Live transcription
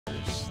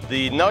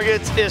The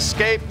Nuggets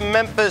escape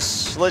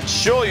Memphis. Let's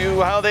show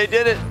you how they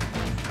did it.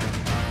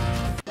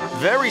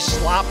 Very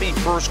sloppy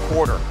first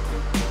quarter.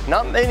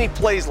 Not many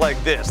plays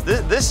like this.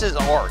 This is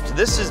art.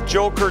 This is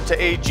Joker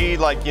to AG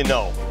like you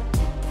know.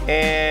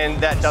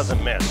 And that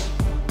doesn't miss.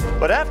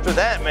 But after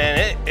that,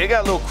 man, it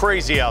got a little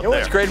crazy out there.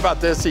 What's great about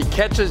this, he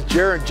catches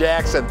Jaren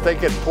Jackson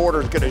thinking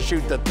Porter's going to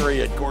shoot the three,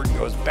 and Gordon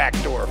goes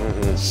backdoor.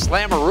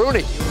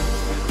 Slam-a-Rooney.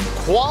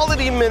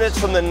 Quality minutes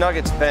from the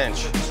Nuggets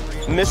bench.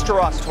 Mr.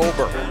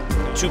 October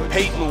to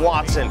Peyton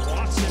Watson.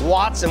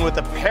 Watson with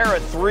a pair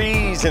of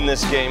threes in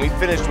this game. He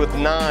finished with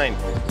 9.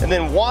 And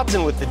then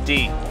Watson with the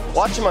D.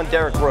 Watch him on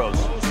Derrick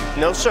Rose.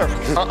 No, sir.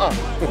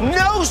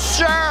 No,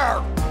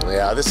 sir!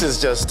 Yeah, this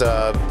is just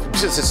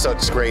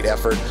such great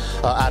effort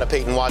out of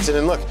Peyton Watson.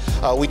 And look,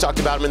 we talked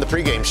about him in the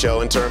pregame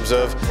show in terms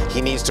of he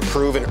needs to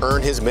prove and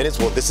earn his minutes.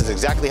 Well, this is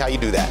exactly how you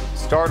do that.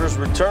 Starters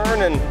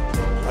return, and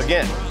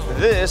again,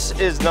 this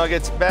is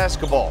Nuggets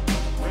basketball.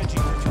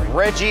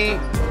 Reggie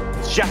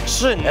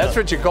Jackson. That's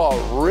what you call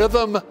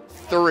rhythm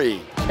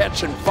 3,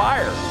 catching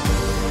fire.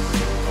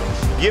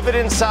 Give it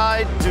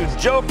inside to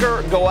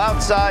Joker, go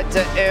outside to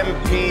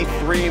MP.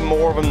 3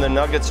 more of them. The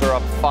Nuggets are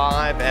up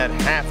 5 at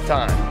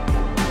halftime.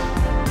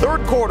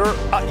 Third quarter,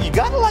 you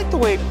gotta like the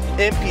way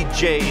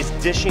MPJ is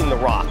dishing the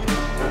rock.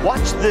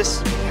 Watch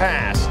this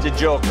pass to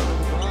Joker.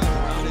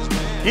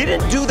 He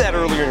didn't do that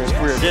earlier in his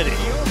career, did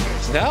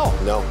he? No.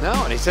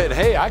 And he said,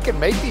 hey, I can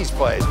make these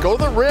plays. Go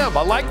to the rim.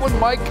 I like when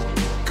Mike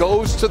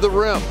goes to the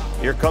rim.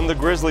 Here come the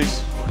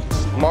Grizzlies.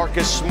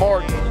 Marcus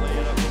Smart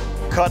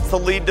cuts the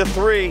lead to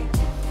 3.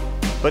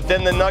 But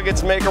then the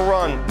Nuggets make a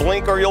run.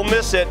 Blink or you'll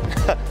miss it.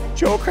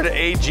 Joker to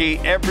AG,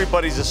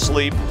 everybody's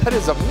asleep. That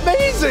is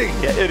amazing.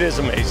 Yeah, it is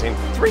amazing.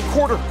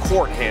 3-quarter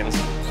court hands.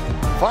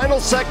 Final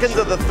seconds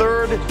of the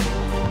third.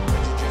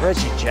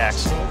 Reggie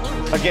Jackson.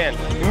 Again,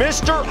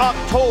 Mr.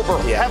 October.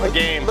 Yeah, have a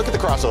game. Look at the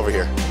crossover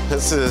here.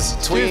 This is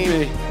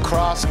tween,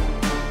 cross,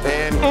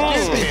 and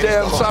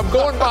Devs, I'm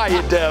going by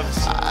you,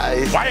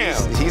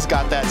 Devs. He's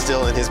got that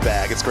still in his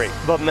bag. It's great.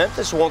 But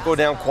Memphis won't go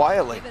down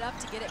quietly.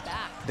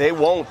 They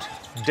won't.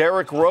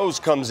 Derrick Rose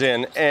comes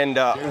in, and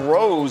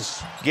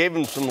Rose gave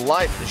him some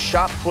life. The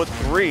shot put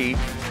 3,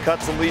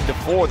 cuts the lead to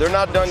 4. They're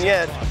not done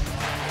yet.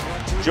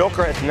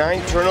 Joker had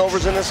 9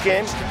 turnovers in this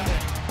game,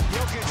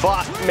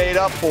 but made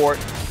up for it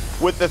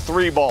with the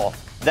 3 ball.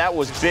 That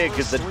was big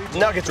because the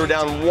Nuggets were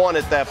down 1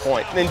 at that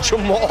point. And then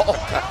Jamal.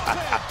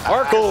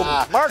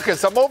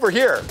 Marcus, I'm over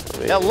here.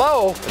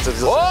 Hello.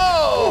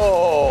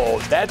 Whoa!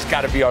 That's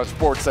got to be on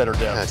SportsCenter,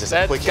 Devs.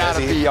 That's got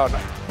to be on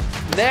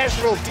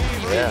national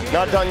TV. Yeah.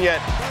 Not done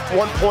yet.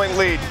 1-point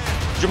lead.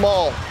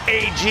 Jamal,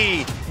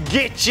 AG,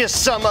 get you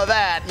some of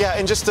that. Yeah,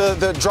 and just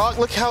the draw,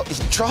 look how he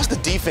draws the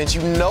defense.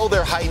 You know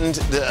they're heightened,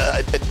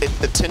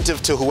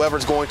 attentive to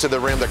whoever's going to the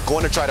rim. They're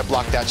going to try to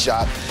block that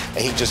shot, and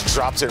he just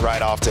drops it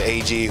right off to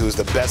AG, who's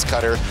the best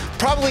cutter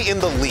probably in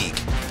the league.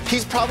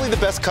 He's probably the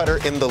best cutter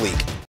in the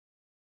league.